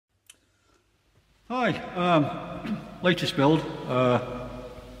Hi, latest build,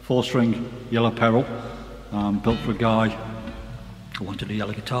 4-string yellow peril, built for a guy who wanted a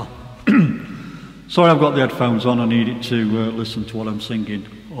yellow guitar. Sorry I've got the headphones on, I need it to listen to what I'm singing,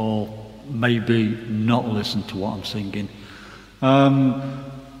 or maybe not listen to what I'm singing.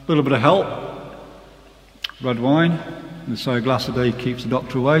 Little bit of help, red wine, they say a glass a day keeps the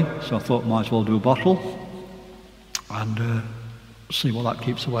doctor away, so I thought might as well do a bottle, and see what that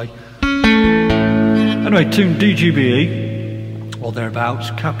keeps away. Anyway, tune DGBE, or thereabouts,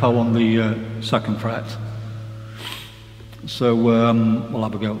 capo on the 2nd fret. So we'll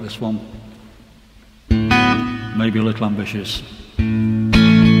have a go at this one. Maybe a little ambitious.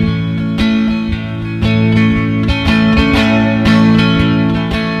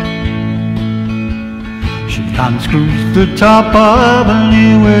 She unscrews the top of a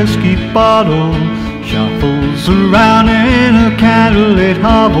new whiskey bottle, shuffles around in a candlelit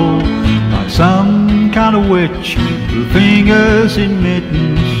hovel, like some kind of witch, her fingers in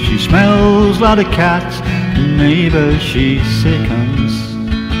mittens. She smells like a cat, the neighbour she sickens.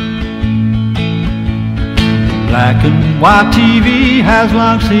 Black and white TV has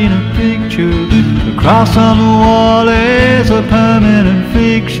long seen a picture. The cross on the wall is a permanent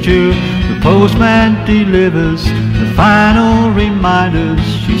fixture. The postman delivers the final reminders.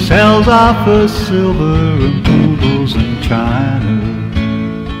 She sells off her silver and poodles and china.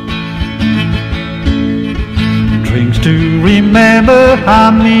 Drinks to remember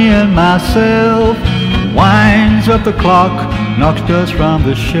how me and myself, winds up the clock, knocks dust from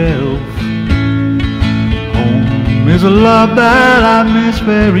the shelf. Home is a love that I miss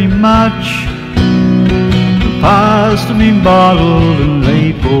very much. The past has been bottled and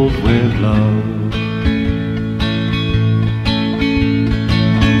labelled with love.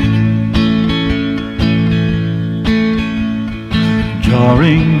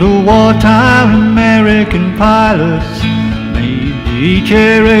 During the wartime, American pilots made each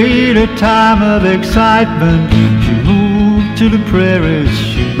air raid a time of excitement. She moved to the prairies,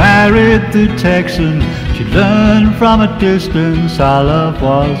 she married the Texan. She learned from a distance our love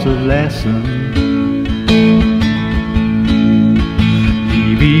was a lesson.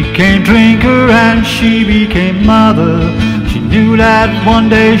 He became drinker and she became mother. She knew that one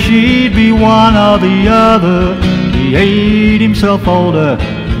day she'd be one or the other. He ate himself older,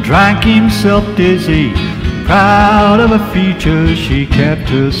 drank himself dizzy. Proud of her features, she kept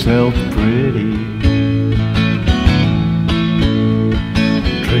herself pretty.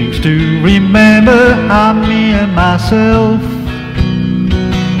 Drinks to remember how me and myself,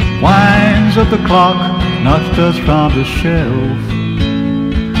 winds up the clock, knocks dust from the shelf.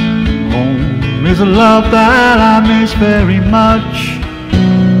 Home is a love that I miss very much.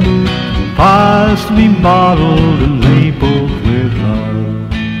 Past been bottled and labelled with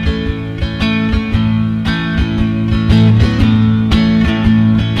love.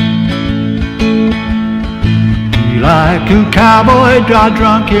 He like a cowboy got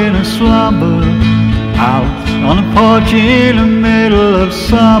drunk in a slumber, out on a porch in the middle of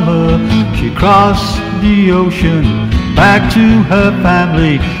summer. She crossed the ocean back to her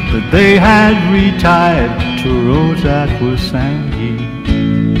family, but they had retired to roads that were sandy.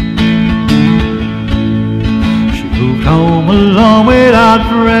 Moved home alone without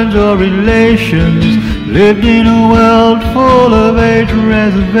friends or relations, lived in a world full of age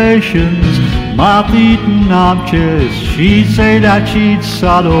reservations. Moth-eaten armchairs, she'd say that she'd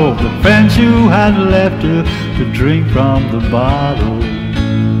sod off the friends who had left her to drink from the bottle.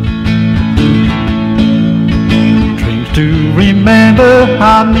 Drinks to remember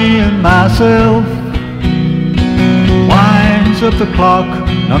how me and myself, winds up the clock,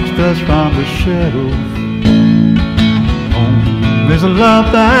 knocks dust from the shelf. There's a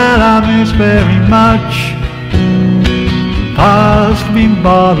love that I miss very much. The past has been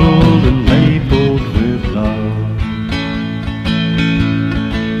bottled and labelled with love.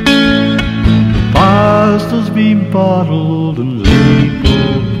 The past has been bottled and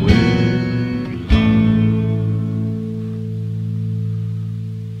labelled with love.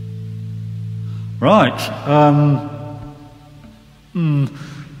 Right,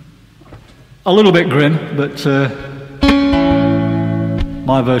 a little bit grim, but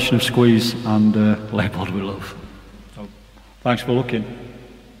my version of Squeeze and labelled with love. So, thanks for looking.